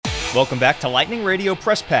Welcome back to Lightning Radio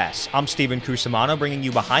Press Pass. I'm Steven Cusimano, bringing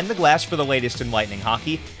you behind the glass for the latest in Lightning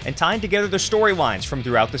hockey and tying together the storylines from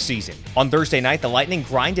throughout the season. On Thursday night, the Lightning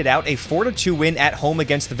grinded out a 4-2 win at home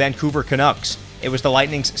against the Vancouver Canucks. It was the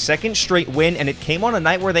Lightning's second straight win, and it came on a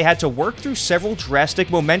night where they had to work through several drastic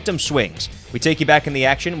momentum swings. We take you back in the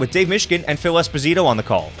action with Dave Mishkin and Phil Esposito on the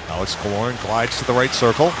call. Alex Killorn glides to the right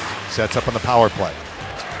circle, sets up on the power play.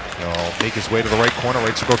 He'll make his way to the right corner,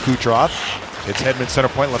 right circle Kucherov. It's Hedman center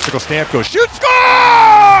point, left circle Stamkos. Shoot, score!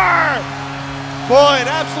 Boy, an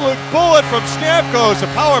absolute bullet from Stamkos. A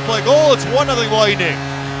power play goal. It's 1-0 Lightning.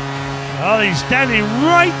 Well, he's standing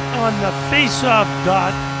right on the face-off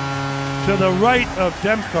dot to the right of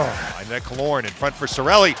Demko. And then Killorn in front for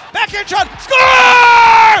Cirelli. Backhand shot.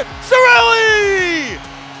 Score! Cirelli!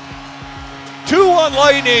 2-1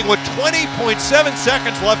 Lightning with 20.7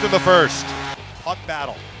 seconds left in the first. Puck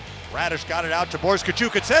battle. Radish got it out to Boris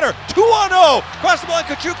Kachuk at center. 2-0. Cross the line.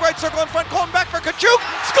 Kachuk right circle in front. Calling back for Kachuk.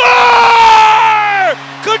 Score!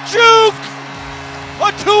 Kachuk!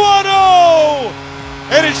 A 2-0.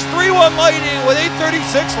 And it's 3-1 Lightning with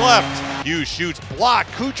 8:36 left. Hughes shoots. Block.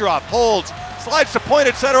 Kucherov holds. Slides to point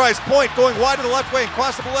at center ice point. Going wide to the left wing.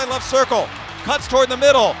 Cross the blue line left circle. Cuts toward the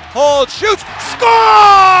middle. Holds. Shoots.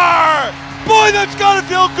 Score! Boy, that's got to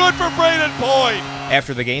feel good for Brayden Point.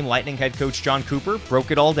 After the game, Lightning head coach Jon Cooper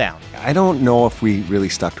broke it all down. I don't know if we really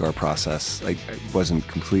stuck to our process. I wasn't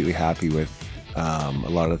completely happy with a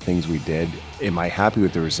lot of the things we did. Am I happy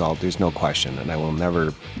with the result? There's no question, and I will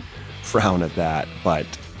never frown at that. But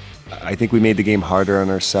I think we made the game harder on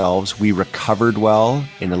ourselves. We recovered well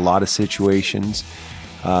in a lot of situations,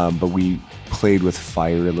 but we played with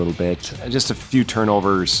fire a little bit. Just a few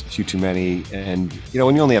turnovers, a few too many. And,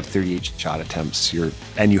 when you only have 38 shot attempts,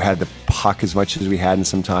 and you had the puck as much as we had, and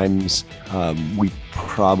sometimes we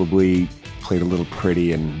probably played a little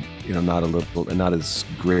pretty and, not as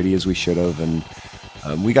gritty as we should have. And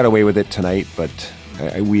we got away with it tonight, but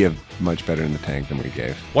we have much better in the tank than we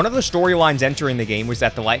gave. One of the storylines entering the game was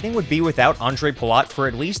that the Lightning would be without Ondrej Palat for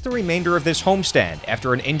at least the remainder of this homestand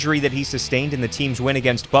after an injury that he sustained in the team's win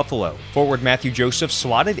against Buffalo. Forward Matthew Joseph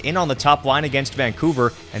slotted in on the top line against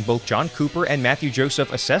Vancouver, and both Jon Cooper and Matthew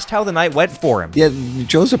Joseph assessed how the night went for him. Yeah,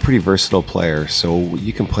 Joe's a pretty versatile player, so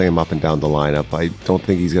you can play him up and down the lineup. I don't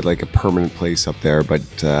think he's got like a permanent place up there, but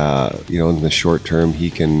in the short term, he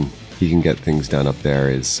can get things done up there.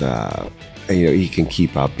 He can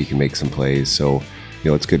keep up, he can make some plays, so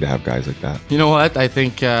it's good to have guys like that. You know what, I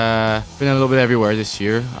think been a little bit everywhere this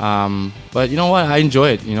year, but you know what, I enjoy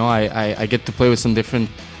it. I get to play with some different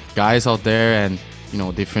guys out there, and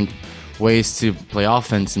different ways to play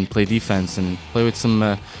offense and play defense, and play with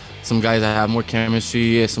some guys that have more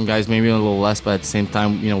chemistry, some guys maybe a little less, but at the same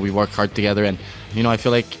time we work hard together. And I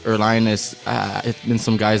feel like Erline has it's been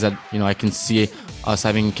some guys that I can see us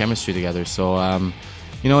having chemistry together. So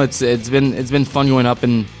it's been fun going up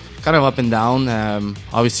and down.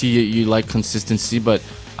 Obviously, you like consistency, but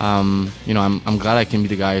I'm glad I can be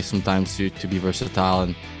the guy sometimes to be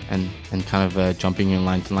versatile and kind of jumping in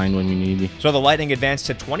line to line when we need it. So the Lightning advanced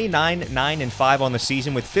to 29-9-5 on the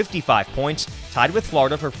season with 55 points, tied with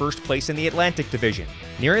Florida for first place in the Atlantic Division.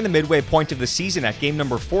 Nearing the midway point of the season at game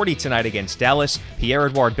number 40 tonight against Dallas,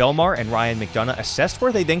 Pierre-Edouard Bellemare and Ryan McDonough assessed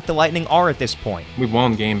where they think the Lightning are at this point. We've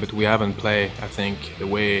won game, but we haven't played, I think, the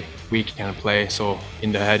way we can play. So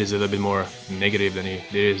in the head is a little bit more negative than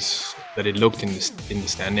it looked in the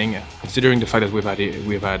standing. Considering the fact that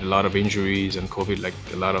we've had a lot of injuries and COVID, like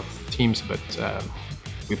a lot of teams, but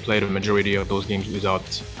we played a majority of those games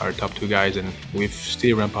without our top two guys, and we've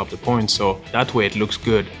still ramped up the points. So that way it looks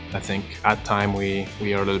good. I think at time we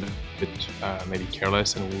are a little bit maybe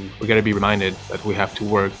careless, and we got to be reminded that we have to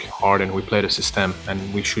work hard, and we play the system,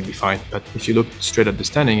 and we should be fine. But if you look straight at the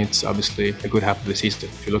standing, it's obviously a good half of the season.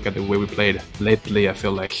 If you look at the way we played lately, I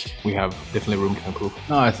feel like we have definitely room to improve.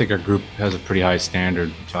 No, I think our group has a pretty high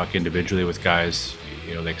standard. Talk individually with guys,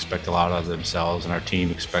 they expect a lot of themselves, and our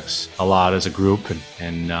team expects a lot as a group.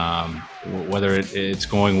 And whether it's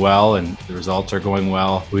going well and the results are going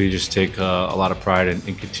well, we just take a lot of pride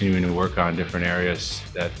in continuing to work on different areas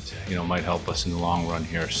that might help us in the long run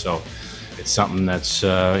here. So it's something that's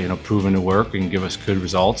proven to work and give us good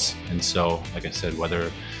results. And so, like I said,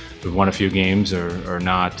 whether we've won a few games or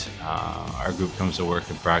not, our group comes to work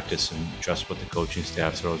and practice and trust what the coaching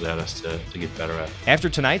staff throws at us to get better at. After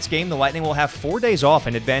tonight's game, the Lightning will have 4 days off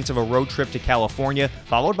in advance of a road trip to California,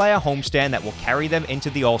 followed by a homestand that will carry them into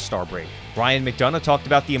the All-Star break. Ryan McDonough talked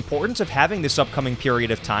about the importance of having this upcoming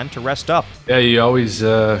period of time to rest up. Yeah, you always,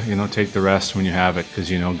 take the rest when you have it because,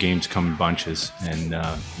 games come in bunches. And,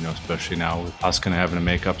 especially now with us kind of having to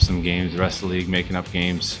make up some games, the rest of the league making up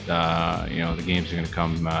games, the games are going to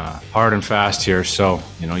come hard and fast here. So,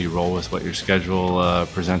 you roll with what your schedule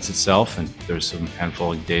presents itself. And there's some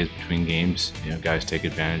handful of days between games. Guys take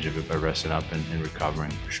advantage of it by resting up and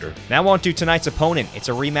recovering for sure. Now on to tonight's opponent. It's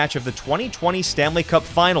a rematch of the 2020 Stanley Cup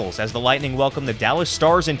Finals as the Lightning welcome the Dallas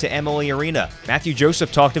Stars into Amalie Arena. Matthew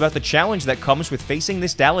Joseph talked about the challenge that comes with facing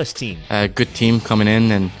this Dallas team. A good team coming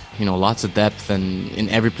in and, lots of depth and in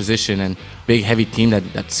every position and big, heavy team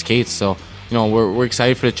that skates. So, we're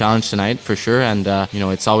excited for the challenge tonight for sure. And,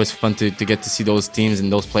 it's always fun to get to see those teams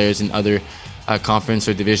and those players in other conference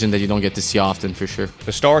or division that you don't get to see often for sure.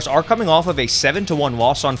 The Stars are coming off of a 7-1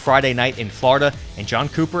 loss on Friday night in Florida, and John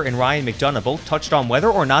Cooper and Ryan McDonough both touched on whether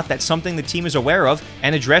or not that's something the team is aware of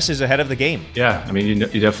and addresses ahead of the game. Yeah, you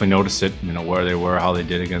definitely notice it, where they were, how they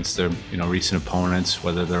did against their, recent opponents,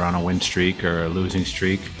 whether they're on a win streak or a losing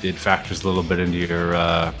streak. It factors a little bit into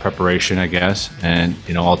your preparation, I guess, and,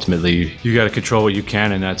 ultimately you got to control what you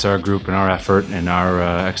can, and that's our group and our effort and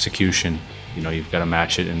our execution. You've got to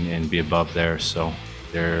match it and be above there. So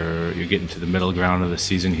you're getting to the middle ground of the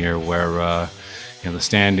season here where, the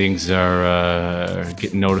standings are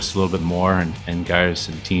getting noticed a little bit more and guys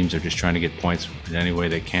and teams are just trying to get points in any way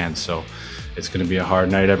they can. So it's going to be a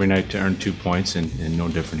hard night every night to earn 2 points and no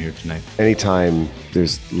different here tonight. Anytime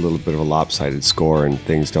there's a little bit of a lopsided score and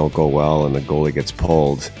things don't go well and the goalie gets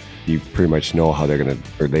pulled, you pretty much know how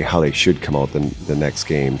how they should come out the next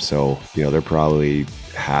game. So, they're probably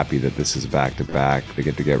happy that this is back-to-back. They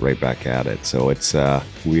get right back at it. So it's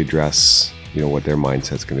we address what their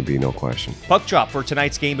mindset's going to be, no question. Puck drop for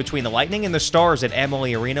tonight's game between the Lightning and the Stars at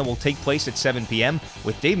Amalie Arena will take place at 7 p.m.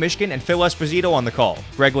 with Dave Mishkin and Phil Esposito on the call.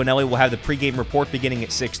 Greg Linelli will have the pregame report beginning at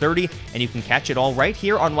 6:30, and you can catch it all right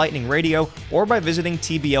here on Lightning Radio or by visiting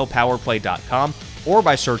tblpowerplay.com or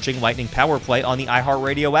by searching Lightning Power Play on the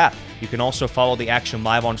iHeartRadio app. You can also follow the action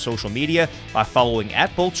live on social media by following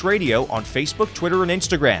 @BoltsRadio on Facebook, Twitter, and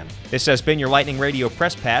Instagram. This has been your Lightning Radio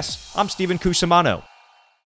Press Pass. I'm Steven Cusimano.